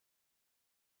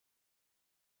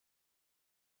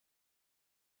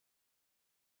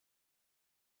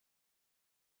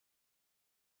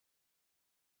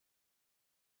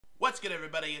What's good,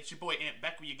 everybody? It's your boy Ant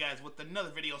back with you guys with another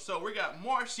video. So we got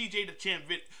more CJ the Champ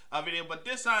video, but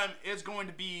this time it's going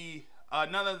to be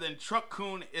none other than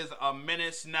Truck-Kun is a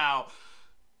menace. Now,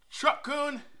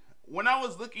 Truck-Kun, when I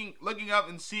was looking up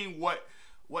and seeing what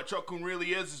Truck-Kun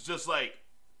really is just like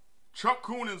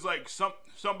Truck-Kun is like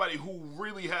somebody who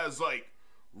really has like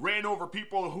ran over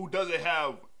people, who doesn't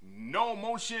have no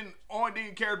emotion, only thing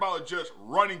he cares about is just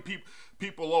running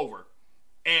people over.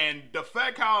 And the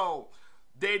fact how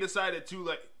they decided to,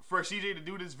 like, for CJ to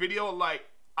do this video, like,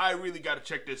 I really got to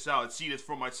check this out and see this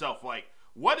for myself. Like,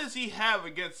 what does he have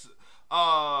against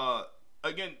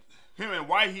him and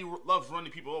why he loves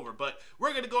running people over? But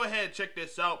we're going to go ahead and check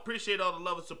this out. Appreciate all the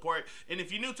love and support. And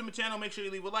if you're new to my channel, make sure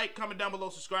you leave a like, comment down below,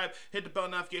 subscribe, hit the bell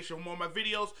notification for more of my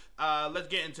videos. Let's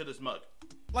get into this mug.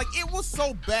 Like, it was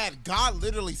so bad, God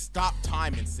literally stopped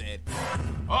time and said,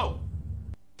 oh.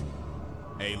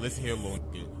 Hey, listen here, little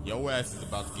kid. Your ass is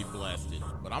about to get blasted.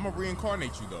 But I'm gonna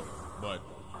reincarnate you, though. But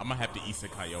I'm gonna have to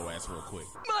isekai your ass real quick.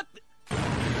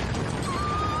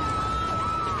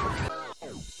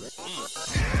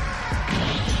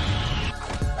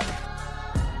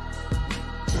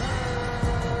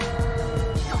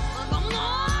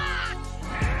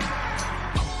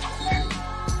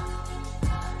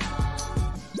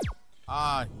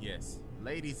 Yes.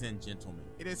 Ladies and gentlemen,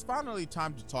 it is finally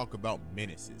time to talk about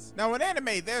menaces. Now, in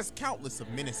anime, there's countless of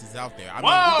menaces out there. I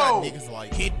mean, we got niggas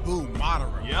like Kid Buu,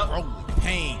 Madara, Broly,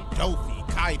 Pain, Dofi,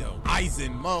 Kaido,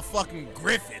 Aizen, motherfucking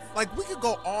Griffith. Like, we could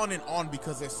go on and on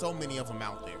because there's so many of them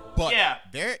out there. But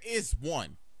there is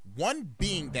one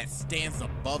being that stands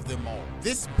above them all.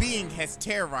 This being has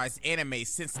terrorized anime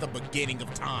since the beginning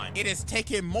of time. It has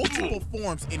taken multiple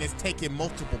forms and has taken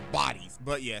multiple bodies.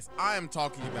 But yes, I am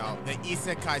talking about the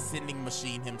isekai sending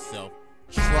machine himself,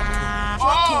 Truck-Kun.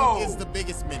 Truck-Kun is the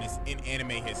biggest menace in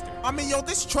anime history. I mean, yo,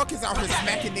 this truck is out here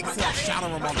smacking niggas and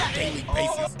shouting them on a daily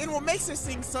basis. And what makes it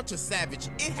seem such a savage,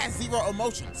 it has zero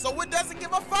emotion, so it doesn't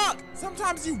give a fuck.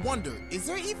 Sometimes you wonder, is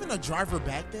there even a driver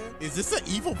back there? Is this an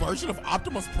evil version of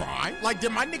Optimus Prime? Like,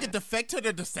 did my nigga defect to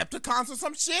the Decepticons or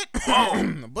some shit?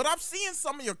 But I've seen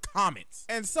some of your comments,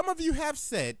 and some of you have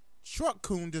said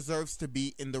Truck-Kun deserves to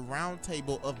be in the round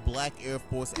table of Black Air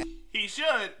Force. He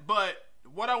should, but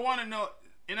what I want to know,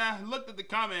 and I looked at the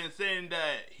comments saying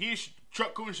that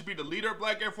Truck-Kun should be the leader of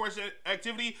Black Air Force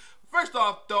activity. First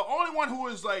off, the only one who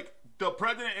is like the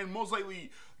president and most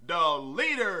likely the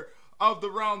leader of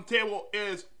the round table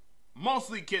is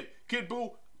mostly Kid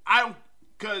Buu.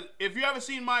 Because if you haven't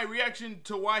seen my reaction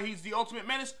to why he's the ultimate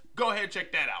menace, go ahead and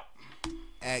check that out.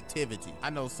 Activity. I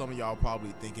know some of y'all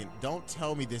probably thinking, don't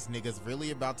tell me this nigga's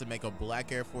really about to make a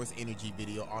Black Air Force energy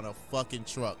video on a fucking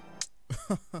truck.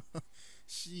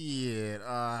 Shit,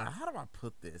 how do I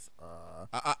put this?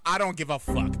 I don't give a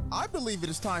fuck. I believe it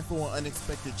is time for an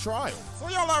unexpected trial. So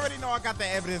y'all already know I got the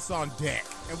evidence on deck,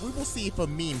 and we will see if a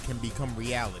meme can become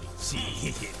reality.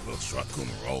 Shit, will Truck-Kun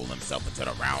roll himself into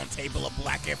the round table of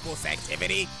Black Air Force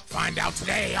activity? Find out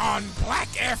today on Black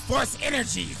Air Force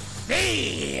Energy.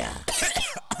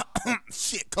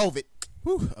 Shit, COVID.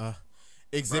 Whew,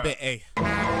 Exhibit A.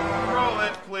 Roll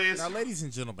it, please. Now, ladies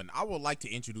and gentlemen, I would like to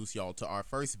introduce y'all to our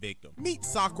first victim. Meet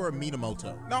Sakura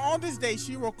Minamoto. Now, on this day,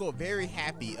 she woke up very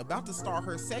happy, about to start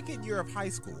her second year of high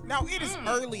school. Now, it is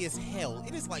early as hell.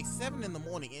 It is like 7 in the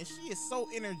morning, and she is so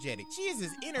energetic. She is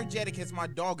as energetic as my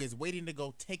dog is waiting to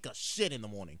go take a shit in the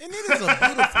morning. And it is a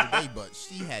beautiful day, but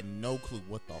she had no clue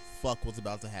what the fuck was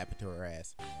about to happen to her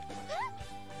ass.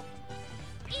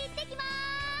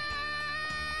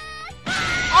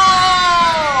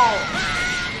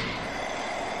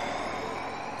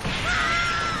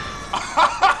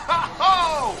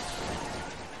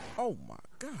 Oh my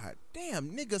god,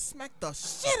 damn, nigga smacked the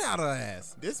shit out of her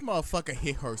ass. This motherfucker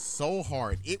hit her so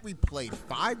hard, it replayed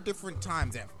 5 different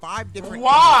times at 5 different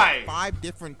angles, 5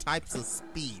 different types of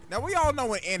speed. Now, we all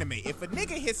know in anime, if a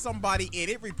nigga hits somebody and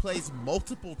it replays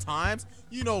multiple times,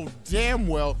 you know damn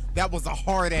well that was a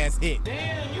hard ass hit.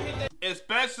 Damn, you hit that.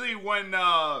 Especially when,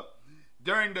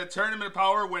 during the Tournament of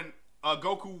Power, when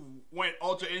Goku went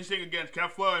Ultra Instinct against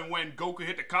Kefla, and when Goku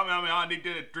hit the Kamehameha and they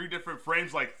did it 3 different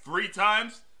frames, like 3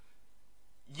 times.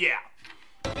 Yeah.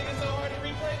 It's so hard to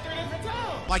replay 3 different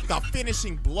times. Like the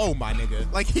finishing blow, my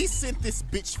nigga. Like, he sent this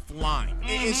bitch flying,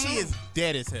 and she is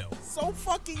dead as hell. So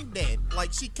fucking dead.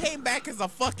 Like, she came back as a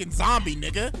fucking zombie,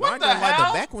 nigga. What the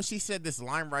hell? Back when she said this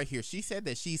line right here, she said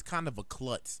that she's kind of a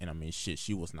klutz. And I mean, shit,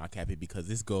 she was not happy because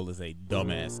this girl is a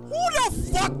dumbass. Who the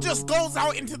fuck just goes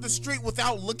out into the street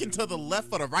without looking to the left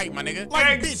or the right, my nigga?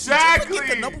 Like, exactly. Bitch, did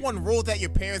you forget the #1 rule that your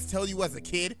parents tell you as a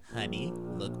kid? Honey,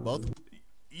 look both.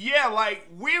 Yeah, like,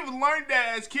 we've learned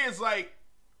that as kids, like,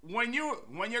 when you're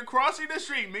crossing the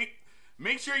street,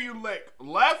 make sure you look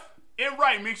left and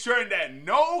right. Make sure that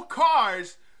no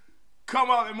cars come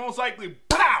up and most likely,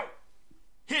 pow,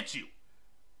 hit you.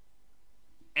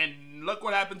 And look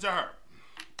what happened to her.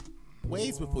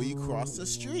 Ways before you cross the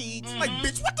street. Like,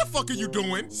 bitch, what the fuck are you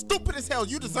doing? Stupid as hell.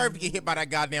 You deserve to get hit by that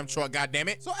goddamn truck,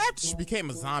 goddammit. So after she became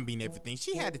a zombie and everything,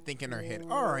 she had to think in her head,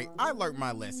 alright, I learned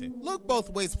my lesson. Look both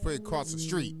ways before you cross the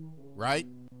street. Right?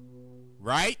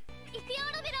 Right?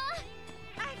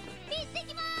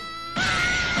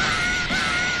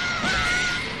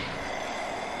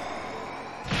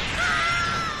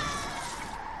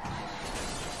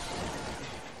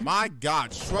 My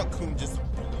God, Truck-Kun just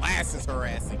blasts her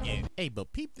ass again. Hey,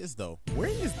 but peep this though. Where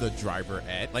is the driver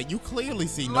at? Like, you clearly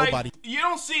see nobody. You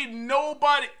don't see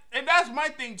nobody, and that's my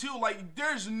thing too. Like,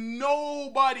 there's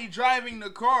nobody driving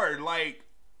the car. Like,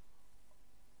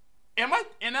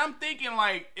 I'm thinking,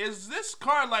 like, is this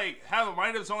car like have a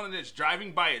mind of its own and it's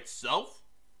driving by itself?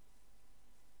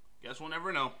 Guess we'll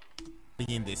never know.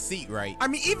 In this seat, right? I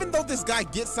mean, even though this guy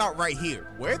gets out right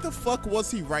here, where the fuck was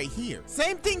he right here?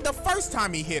 Same thing the first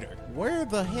time he hit her. Where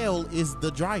the hell is the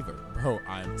driver? Bro,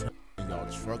 I'm telling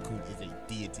y'all, Truck-Kun is a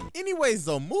deity. Anyways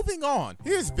though, moving on.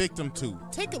 Here's victim 2.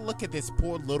 Take a look at this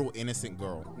poor little innocent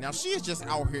girl. Now she is just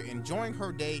out here enjoying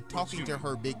her day, talking to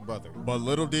her big brother. But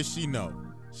little did she know,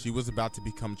 she was about to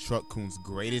become Truck-Kun's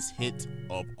greatest hit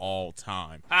of all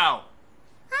time. How?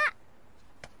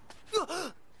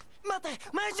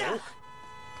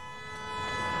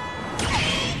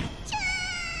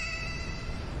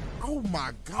 Oh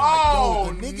my God,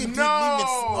 yo, the nigga didn't even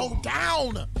no. slow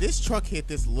down. This truck hit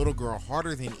this little girl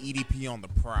harder than EDP on the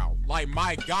prowl. Like,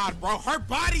 my God, bro, her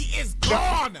body is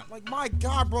gone. Like, my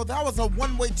God, bro, that was a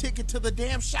one-way ticket to the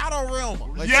damn Shadow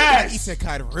Realm. Like, yes.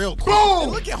 Isekai real quick.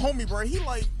 And look at homie, bro, he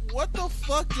like, what the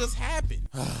fuck just happened?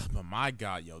 But my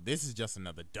God, yo, this is just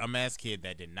another dumbass kid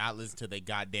that did not listen to their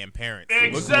goddamn parents.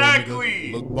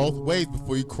 Exactly. Look both ways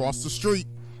before you cross the street.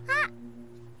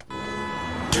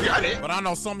 You got it. But I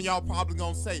know some of y'all probably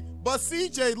gonna say, but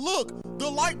CJ, look, the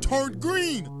light turned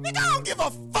green. Nigga, I don't give a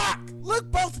fuck.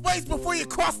 Look both ways before you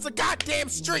cross the goddamn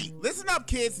street. Listen up,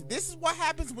 kids. This is what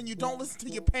happens when you don't listen to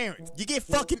your parents. You get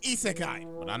fucking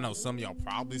isekai. But I know some of y'all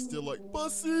probably still like, but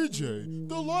CJ,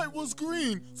 the light was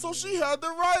green, so she had the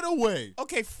right of way.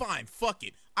 Okay, fine, fuck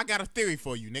it. I got a theory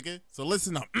for you, nigga. So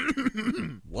listen up.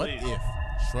 What if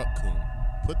Truck-Kun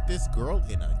put this girl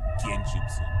in a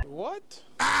genjutsu? What?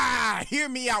 Ah, hear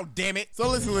me out, damn it. So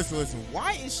listen.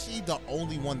 Why is she the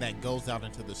only one that goes out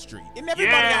into the street? And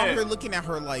everybody out here looking at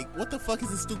her like, what the fuck is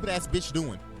this stupid ass bitch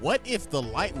doing? What if the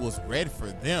light was red for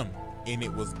them and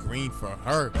it was green for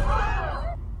her?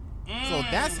 So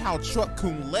that's how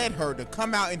Truck-Kun led her to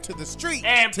come out into the street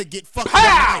and to get fucking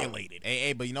annihilated.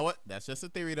 Hey, but you know what? That's just a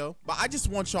theory though. But I just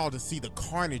want y'all to see the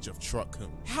carnage of Truck-Kun.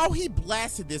 How he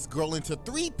blasted this girl into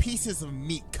 3 pieces of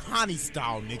meat, Connie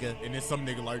style, nigga. And then some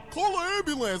nigga like, call an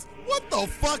ambulance. What the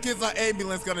fuck is an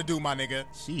ambulance gonna do, my nigga?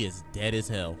 She is dead as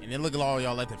hell. And then look at all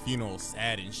y'all at the funeral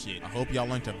sad and shit. I hope y'all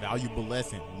learned a valuable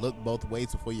lesson. Look both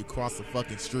ways before you cross the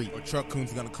fucking street, or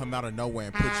Truck-Kun's gonna come out of nowhere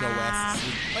and put your ass to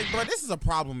sleep. Like, bro, this is a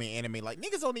problem in anime. Like,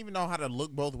 niggas don't even know how to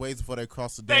look both ways before they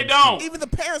cross the damn street. They don't. Even the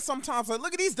parents sometimes like,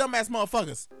 look at these dumbass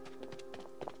motherfuckers.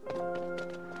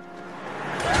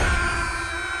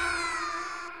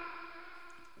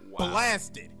 Wow.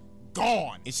 Blasted.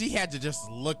 Gone. And she had to just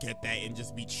look at that and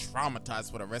just be traumatized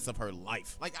for the rest of her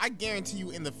life. Like, I guarantee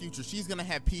you in the future, she's gonna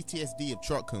have PTSD of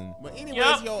Truck-Kun. But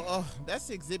anyways, yo, that's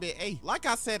Exhibit A. Like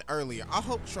I said earlier, I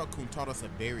hope Truck-Kun taught us a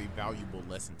very valuable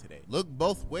lesson today. Look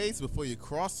both ways before you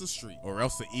cross the street, or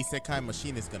else the isekai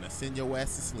machine is gonna send your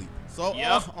ass to sleep. So,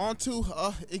 on to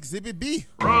Exhibit B.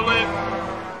 Roll it.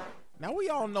 Now, we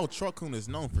all know Truck-Kun is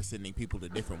known for sending people to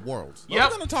different worlds. But we're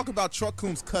gonna talk about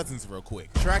Truck-Kun's cousins real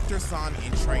quick. Tractor-san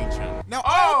and Train-chan. Now,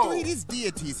 all 3 of these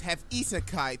deities have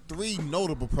isekai 3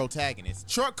 notable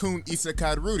protagonists. Truck-Kun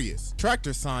isekai Rudius,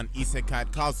 Tractor-san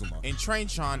isekai Kazuma, and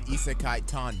Train-chan isekai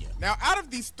Tanya. Now, out of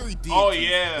these 3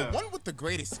 deities, the one with the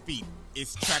greatest feat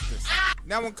is Tractor-san.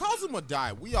 Now, when Kazuma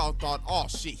died, we all thought, oh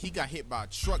shit, he got hit by a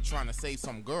truck trying to save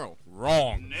some girl.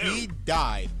 Wrong. No. He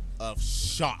died of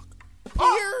shock.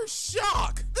 Pure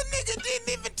shock. The nigga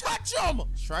didn't even touch him.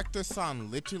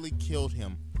 Tractor-san literally killed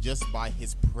him just by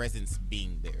his presence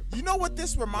being there. You know what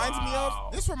this reminds me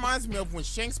of? This reminds me of when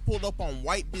Shanks pulled up on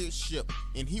Whitebeard's ship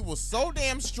and he was so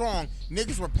damn strong,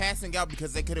 niggas were passing out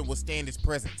because they couldn't withstand his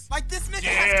presence. Like, this nigga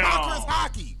has Conqueror's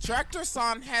Haki.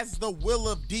 Tractor-san has the will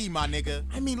of D, my nigga.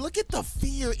 I mean, look at the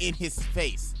fear in his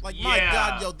face. Like, my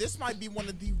God, yo, this might be one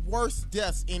of the worst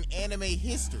deaths in anime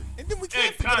history. And then we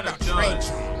can't forget about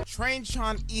Train-chan.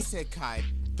 Train-chan isekai,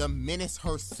 the Menace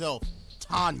herself,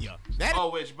 Tanya.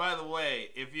 Which, by the way,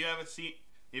 if you haven't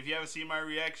seen my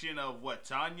reaction of what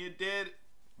Tanya did,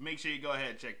 make sure you go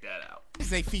ahead and check that out.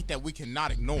 It's a feat that we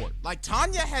cannot ignore. Like,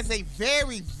 Tanya has a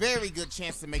very, very good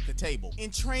chance to make the table.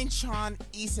 In Train Chan,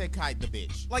 isekai the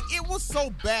bitch. Like, it was so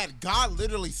bad, God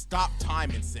literally stopped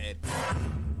time and said,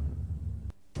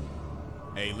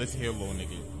 hey, listen here, little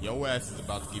nigga. Your ass is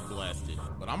about to get blasted.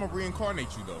 But I'm gonna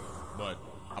reincarnate you, though. But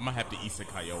I'm gonna have to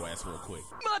isekai your ass real quick.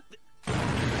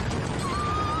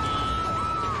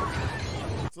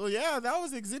 So yeah, that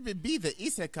was Exhibit B, the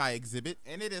Isekai exhibit,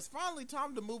 and it is finally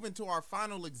time to move into our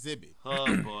final exhibit.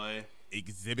 Oh boy.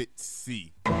 Exhibit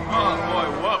C. Oh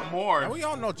boy, what more? Now, we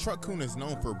all know Truck-Kun is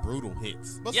known for brutal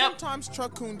hits, but sometimes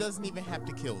Truck-Kun doesn't even have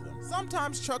to kill them.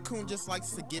 Sometimes Truck-Kun just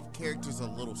likes to give characters a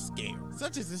little scare,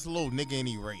 such as this little nigga in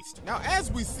Erased. Now,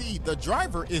 as we see, the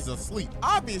driver is asleep.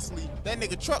 Obviously, that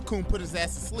nigga Truck-Kun put his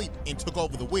ass asleep and took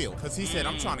over the wheel, because he said,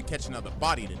 I'm trying to catch another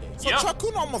body today. So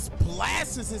Truck-Kun almost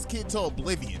blasts his kid to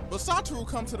oblivion, but Satoru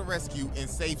comes to the rescue and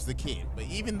saves the kid. But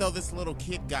even though this little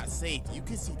kid got saved, you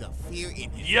can see the fear in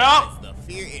his eyes, the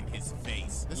fear in his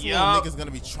face. This little nigga's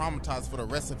gonna be traumatized for the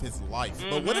rest of his life.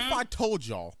 But what if I told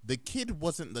y'all the kid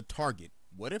wasn't the target?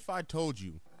 What if I told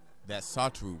you that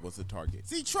Satoru was the target?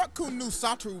 See, Truck-Kun knew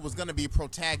Satoru was gonna be a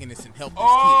protagonist and help this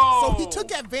kid, so he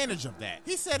took advantage of that.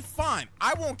 He said, fine,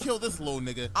 I won't kill this little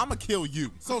nigga, I'ma kill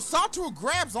you. So Satoru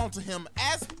grabs onto him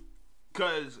as...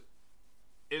 Cause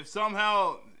if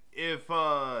somehow,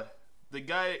 the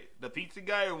pizza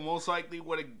guy most likely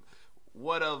was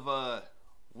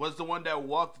the one that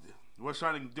was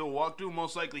trying to do a walkthrough,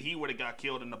 most likely he would have got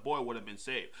killed and the boy would have been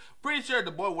saved. Pretty sure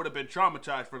the boy would have been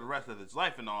traumatized for the rest of his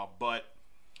life and all, but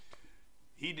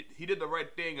he did the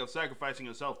right thing of sacrificing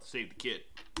himself to save the kid.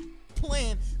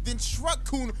 Plan, then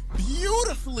Truck-Kun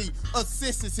beautifully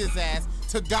assists his ass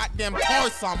to goddamn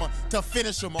Karsama to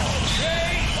finish him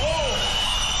off.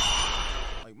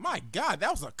 My God,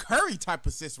 that was a Curry type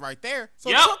assist right there.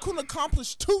 So Truck-Kun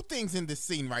accomplished two things in this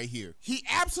scene right here. He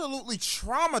absolutely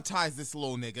traumatized this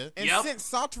little nigga and sent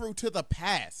Satoru to the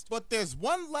past. But there's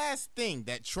one last thing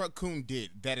that Truck-Kun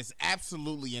did that is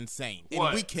absolutely insane.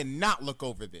 And we cannot look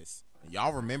over this.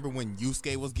 Y'all remember when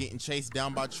Yusuke was getting chased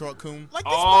down by Truck-Kun? Like,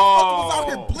 this motherfucker was out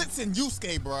here blitzing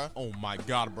Yusuke, bruh. Oh my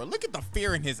God, bruh. Look at the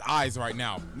fear in his eyes right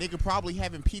now. Nigga probably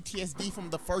having PTSD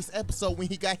from the first episode when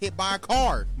he got hit by a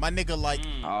car. My nigga like...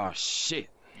 Oh, shit.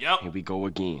 Yep. Here we go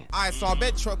again. Alright, so I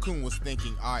bet Truck-Kun was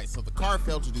thinking, alright, so the car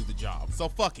failed to do the job. So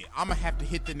fuck it, I'ma have to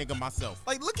hit the nigga myself.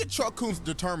 Like, look at Truck-Kun's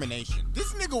determination.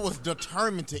 This nigga was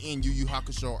determined to end Yu Yu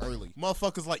Hakusho early.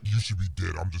 Motherfuckers like, you should be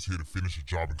dead. I'm just here to finish the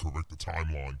job and correct the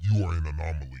timeline. You are an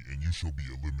anomaly and you shall be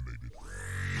eliminated.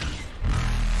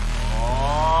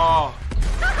 Oh.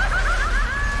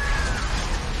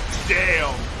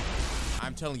 Damn.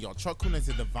 I'm telling y'all, Truck-Kun is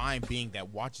a divine being that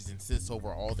watches and sits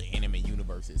over all the anime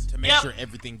universes to make sure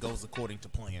everything goes according to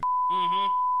plan.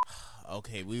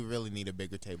 Okay, we really need a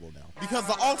bigger table now. Because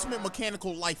the ultimate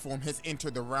mechanical life form has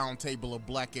entered the round table of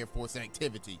Black Air Force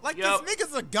activity. Like, this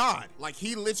nigga's a god. Like,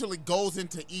 he literally goes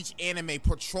into each anime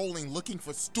patrolling, looking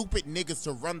for stupid niggas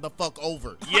to run the fuck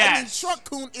over. I mean,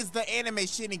 Truck-Kun is the anime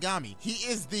Shinigami. He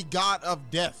is the god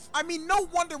of death. I mean, no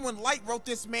wonder when Light wrote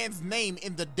this man's name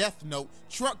in the death note,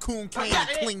 Truck-Kun came and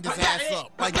cleaned his ass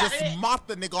up. Like, just mopped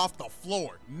the nigga off the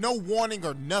floor. No warning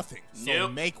or nothing. So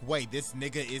make way, this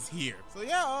nigga is here. So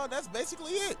yeah, that's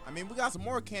basically it. I mean, we got some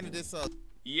more candidates.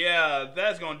 Yeah,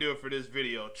 that's gonna do it for this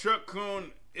video.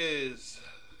 Truck-Kun is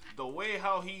the way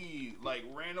how he like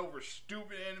ran over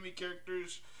stupid enemy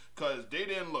characters because they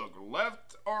didn't look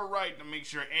left or right to make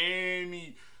sure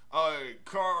any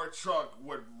car or truck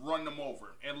would run them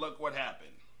over. And look what happened.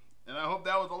 And I hope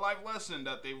that was a life lesson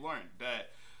that they learned.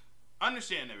 That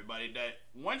understand, everybody, that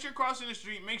once you're crossing the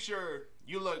street, make sure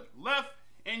you look left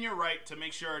and your right to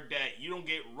make sure that you don't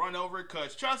get run over,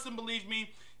 because trust and believe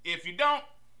me, if you don't,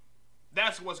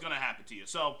 that's what's gonna happen to you.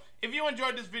 So if you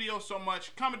enjoyed this video so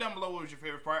much, comment down below what was your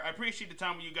favorite part. I appreciate the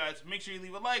time with you guys. Make sure you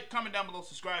leave a like, comment down below,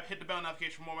 subscribe, hit the bell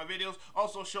notification for more of my videos.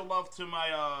 Also show love to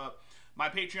my my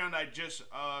Patreon. I just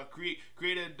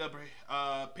created. The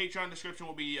Patreon description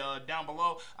will be down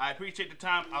below. I appreciate the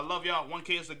time. I love y'all.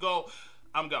 1K is the goal.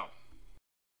 I'm gone.